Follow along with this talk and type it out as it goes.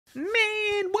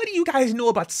what do you guys know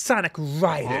about Sonic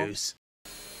Riders?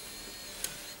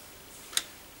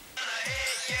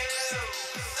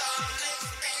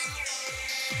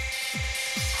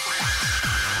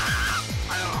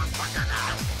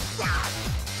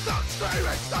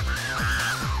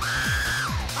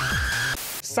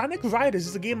 Sonic Riders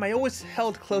is a game I always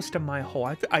held close to my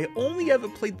heart. I only ever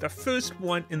played the first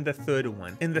one and the third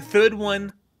one. In the third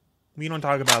one, we don't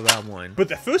talk about that one. But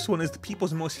the first one is the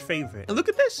people's most favorite. And look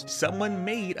at this. Someone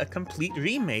made a complete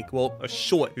remake, well, a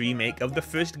short remake of the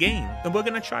first game. And we're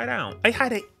gonna try it out. I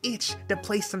had an itch to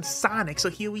play some Sonic, so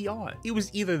here we are. It was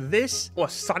either this or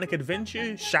Sonic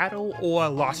Adventure, Shadow, or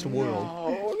Lost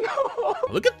World. No.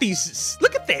 Look at these,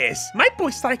 look at this. My boy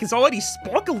Sonic is already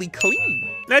sparkly clean.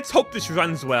 Let's hope this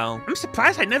runs well. I'm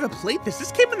surprised I never played this.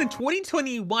 This came in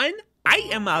 2021. I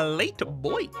am a late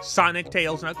boy. Sonic,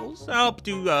 Tails, Knuckles. I'll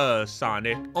do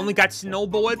Sonic. Only got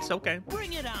snowboards? Okay.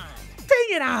 Bring it on. Bring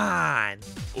it on.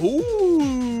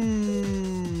 Ooh.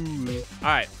 All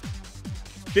right.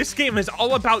 This game is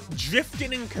all about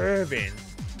drifting and curving.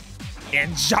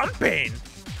 And jumping.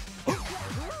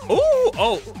 Ooh,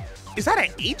 oh. Is that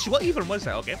an H? What even was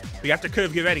that? Okay. We have to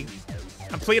curve, get ready.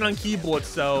 I'm playing on keyboard,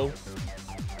 so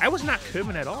I was not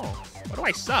curving at all. Why do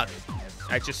I suck?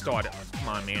 I just started. Come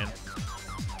on, man.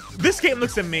 This game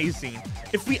looks amazing.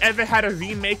 If we ever had a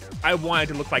remake, I wanted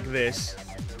to look like this.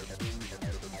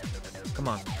 Come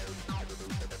on.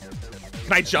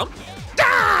 Can I jump?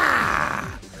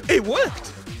 Ah! It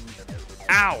worked.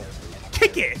 Ow.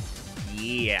 Kick it.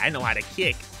 Yeah, I know how to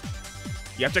kick.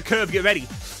 You have to curve, get ready.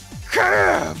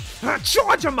 Curve!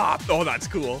 Charge him up! Oh, that's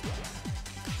cool.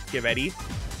 Get ready.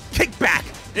 Kick back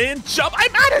and jump.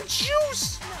 I'm out of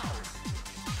juice!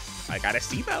 I gotta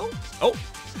see though. Oh,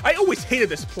 I always hated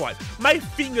this part. My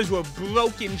fingers were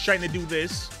broken trying to do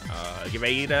this. Get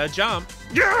ready to jump.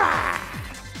 Yeah!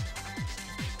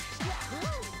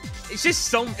 It's just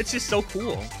so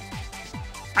cool.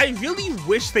 I really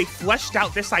wish they fleshed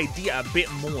out this idea a bit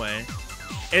more and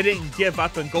didn't give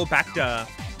up and go back to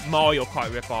Mario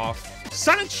Kart ripoff.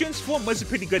 Sonic Transform was a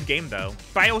pretty good game though,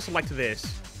 but I also liked this.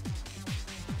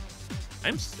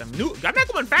 I'm not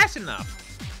going fast enough.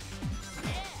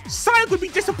 Sonic would be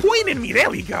disappointed in me. There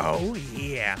we go.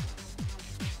 Yeah.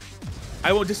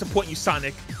 I won't disappoint you,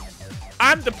 Sonic.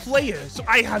 I'm the player, so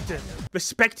I have to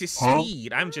respect his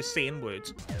speed. I'm just saying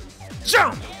words.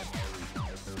 Jump!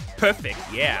 Perfect,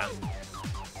 yeah.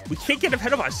 We can't get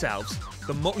ahead of ourselves.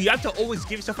 You have to always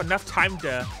give yourself enough time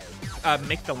to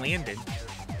make the landing.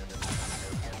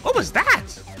 What was that?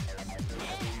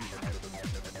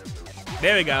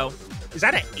 There we go. Is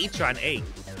that an H or an A?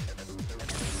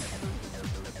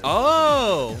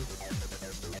 Oh.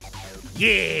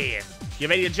 Yeah. You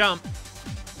ready to jump?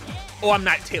 Oh, I'm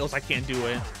not Tails. I can't do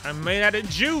it. I'm made out of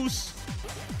juice.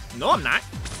 No, I'm not.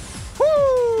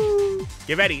 Woo.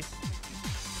 Get ready.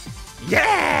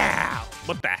 Yeah.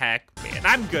 What the heck, man?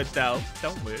 I'm good, though.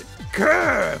 Don't worry.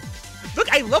 Curve.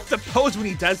 Look, I love the pose when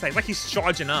he does that. It's like he's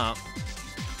charging up.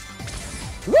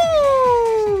 Woo!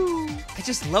 I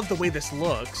just love the way this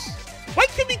looks. Why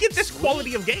can't we get this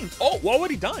quality of game? Oh, we're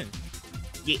already done.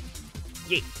 Yeah,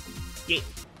 yeah, yeah.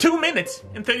 2 minutes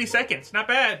and 30 seconds. Not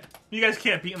bad. You guys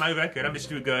can't beat my record. I'm just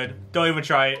too good. Don't even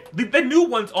try it. The new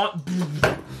one's on.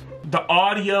 The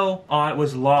audio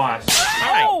was lost.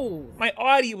 Oh! My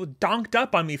audio donked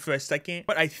up on me for a second,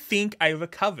 but I think I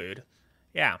recovered.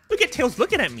 Yeah. Look at Tails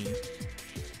looking at me.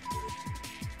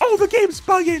 Oh, the game's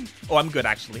bugging. Oh, I'm good,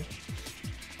 actually.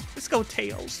 Let's go,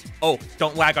 Tails. Oh,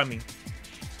 don't lag on me.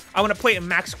 I want to play it in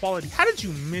max quality. How did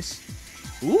you miss?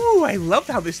 Ooh, I love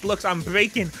how this looks. I'm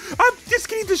breaking. I'm just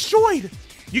getting destroyed.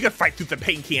 You can fight through the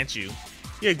pain, can't you?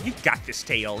 Yeah, you got this,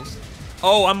 Tails.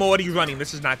 Oh, I'm already running.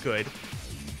 This is not good.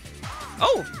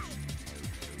 Oh.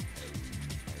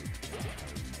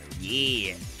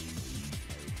 Yeah.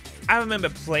 I remember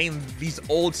playing these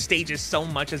old stages so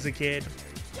much as a kid.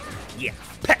 Yeah.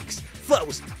 Pecs,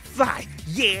 flows, fly.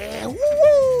 Yeah.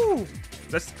 Woo!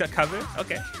 Let's cover.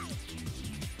 Okay.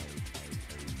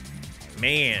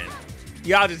 Man.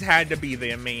 Y'all just had to be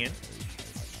there, man.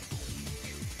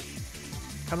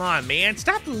 Come on, man.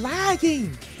 Stop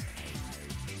lagging.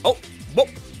 Oh. Whoop.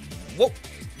 Whoop.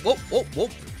 Whoop. Whoop.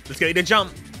 Whoop. Let's get ready to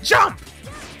jump. Jump!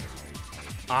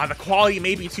 The quality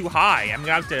may be too high. I'm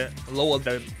gonna have to lower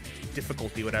the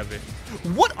difficulty, whatever.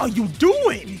 What are you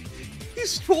doing?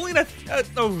 He's pulling a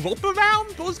rope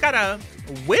around? Bro's got a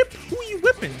whip? Who are you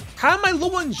whipping? How am I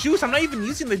low on juice? I'm not even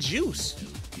using the juice.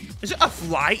 Is there a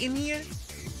fly in here?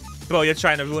 Bro, you're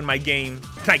trying to ruin my game.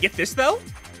 Can I get this, though?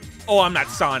 Oh, I'm not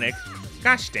Sonic.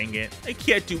 Gosh dang it. I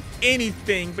can't do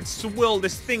anything but swirl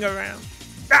this thing around.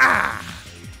 Ah!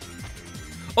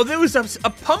 Oh, there was a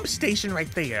pump station right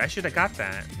there. I should have got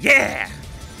that. Yeah!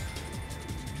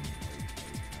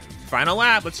 Final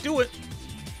lap, let's do it.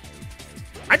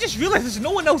 I just realized there's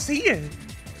no one else here.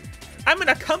 I'm in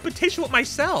a competition with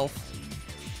myself.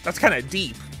 That's kind of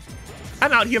deep.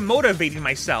 I'm out here motivating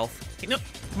myself. You know,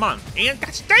 come on, and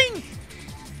that sting!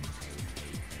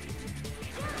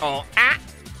 Oh, ah!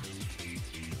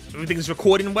 Everything's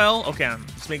recording well? Okay,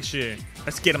 let's make sure.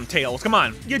 Let's get him, Tails. Come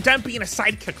on, you're done being a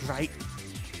sidekick, right?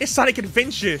 It's Sonic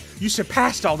Adventure. You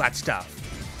surpassed all that stuff.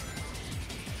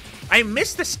 I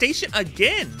missed the station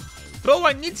again. Bro,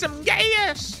 I need some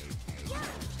gas.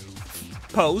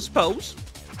 Pose, pose.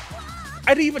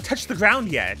 I didn't even touch the ground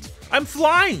yet. I'm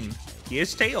flying.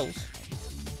 Here's Tails.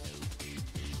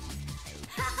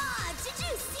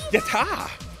 Yatta!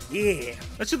 Yeah.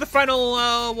 Let's do the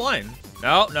final one.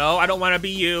 No, I don't want to be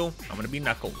you. I'm gonna be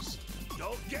Knuckles.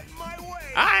 Don't get in my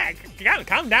way. Ah,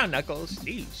 calm down, Knuckles.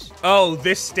 Jeez. Oh,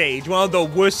 this stage, one of the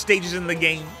worst stages in the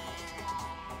game.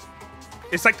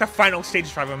 It's like the final stage,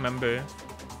 if I remember.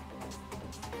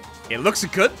 It looks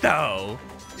good though.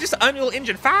 Just Unreal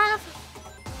Engine 5.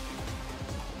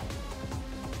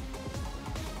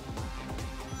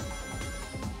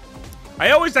 I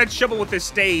always had trouble with this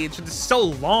stage. It's so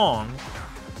long.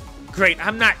 Great,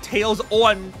 I'm not Tails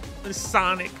or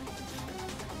Sonic.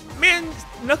 Man,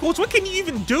 Knuckles, what can you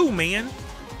even do, man?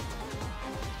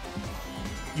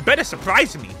 You better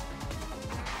surprise me.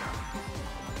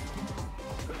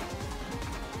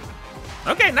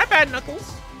 Okay, not bad,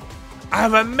 Knuckles. I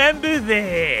remember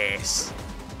this.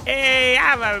 Hey,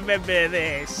 I remember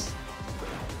this.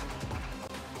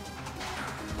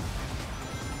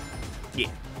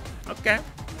 Yeah, okay.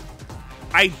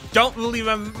 I don't really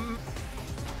remember.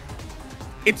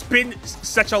 It's been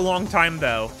such a long time,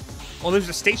 though. Oh, there's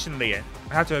a station there.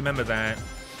 I have to remember that.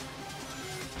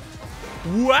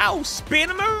 Wow, spin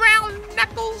him around,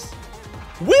 Knuckles.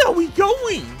 Where are we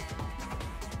going?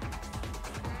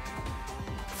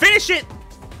 Finish it.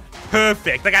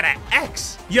 Perfect, I got an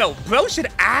X. Yo, bro should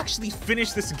actually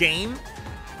finish this game.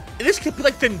 This could be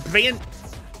like the brand...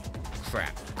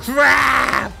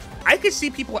 Crap! I could see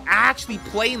people actually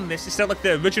playing this instead of like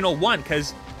the original one,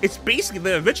 because it's basically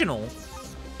the original.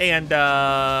 And,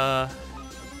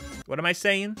 what am I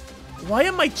saying? Why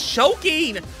am I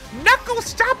choking? Knuckles,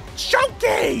 stop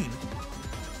choking!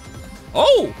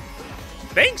 Oh!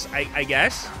 Thanks, I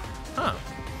guess. Huh.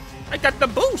 I got the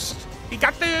boost. He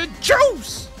got the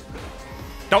juice!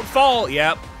 Don't fall,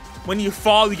 yep. When you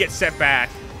fall, you get set back.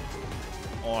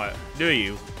 Or do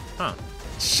you? Huh.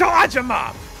 Charge him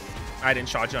up! I didn't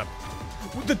charge up.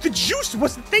 The juice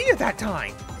wasn't there that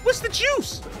time. What's the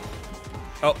juice?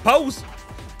 Oh, pose.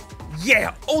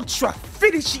 Yeah, ultra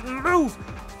finishing move.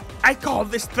 I call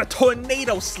this the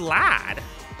tornado slide.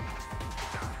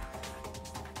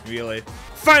 Really?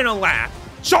 Final lap.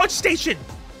 Charge station.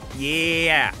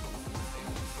 Yeah.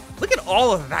 Look at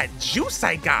all of that juice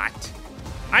I got.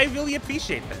 I really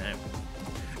appreciate that.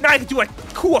 Now I can do a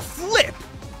cool flip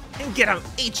and get an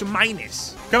H-. Come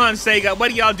on, Sega,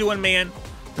 what are y'all doing, man?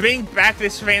 Bring back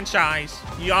this franchise.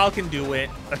 Y'all can do it.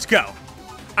 Let's go.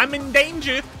 I'm in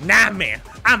danger. Nah, man,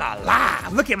 I'm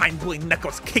alive. Look at my boy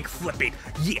Knuckles kick flipping.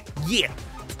 Yeah, yeah.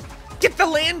 Get the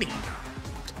landing.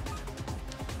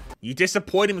 You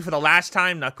disappointed me for the last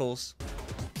time, Knuckles.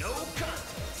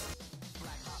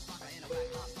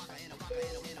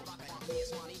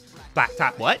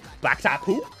 Blacktop what? Blacktop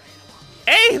who?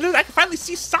 Hey, look, I can finally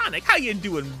see Sonic. How you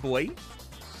doing, boy?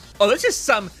 Oh, this is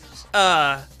some,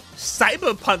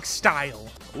 cyberpunk style.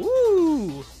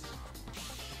 Ooh.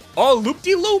 Oh,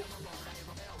 loop-de-loop.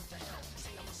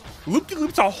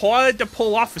 Loop-de-loops are hard to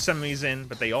pull off for some reason,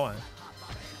 but they are.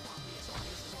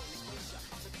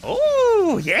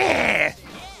 Oh, yeah.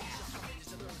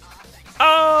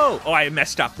 Oh, I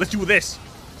messed up. Let's do this.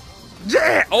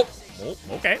 Yeah. Oh,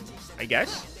 okay. I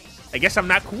guess I'm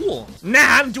not cool. Nah,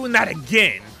 I'm doing that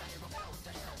again.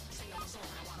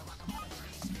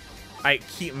 I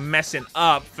keep messing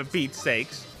up, for Pete's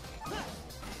sakes.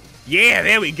 Yeah,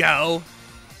 there we go.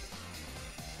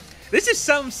 This is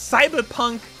some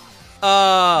cyberpunk,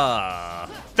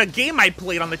 the game I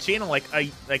played on the channel like 2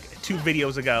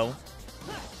 videos ago.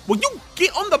 Will you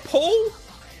get on the pole?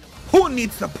 Who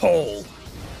needs the pole?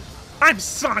 I'm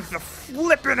Sonic the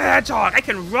flippin' Hedgehog. I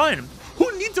can run.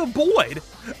 Who needs a board?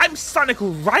 I'm Sonic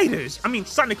Riders. I mean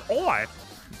Sonic R.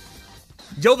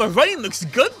 Yo, the running looks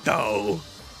good though.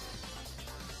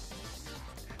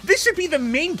 This should be the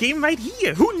main game right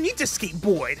here. Who needs a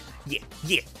skateboard?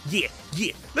 Yeah.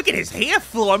 Look at his hair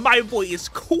flow. My boy is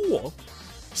cool.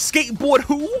 Skateboard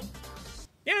who?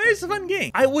 Yeah, it's a fun game.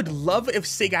 I would love if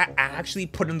Sega actually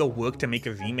put in the work to make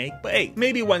a remake, but hey,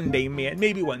 maybe one day, man,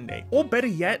 maybe one day. Or better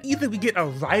yet, either we get a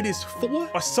Riders 4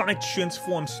 or Sonic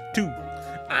Transforms 2.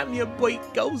 I'm your boy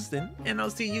Kosen, and I'll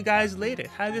see you guys later.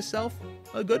 Have yourself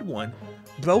a good one.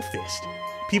 Bro fist.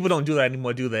 People don't do that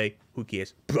anymore, do they? Who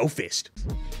cares? Bro fist.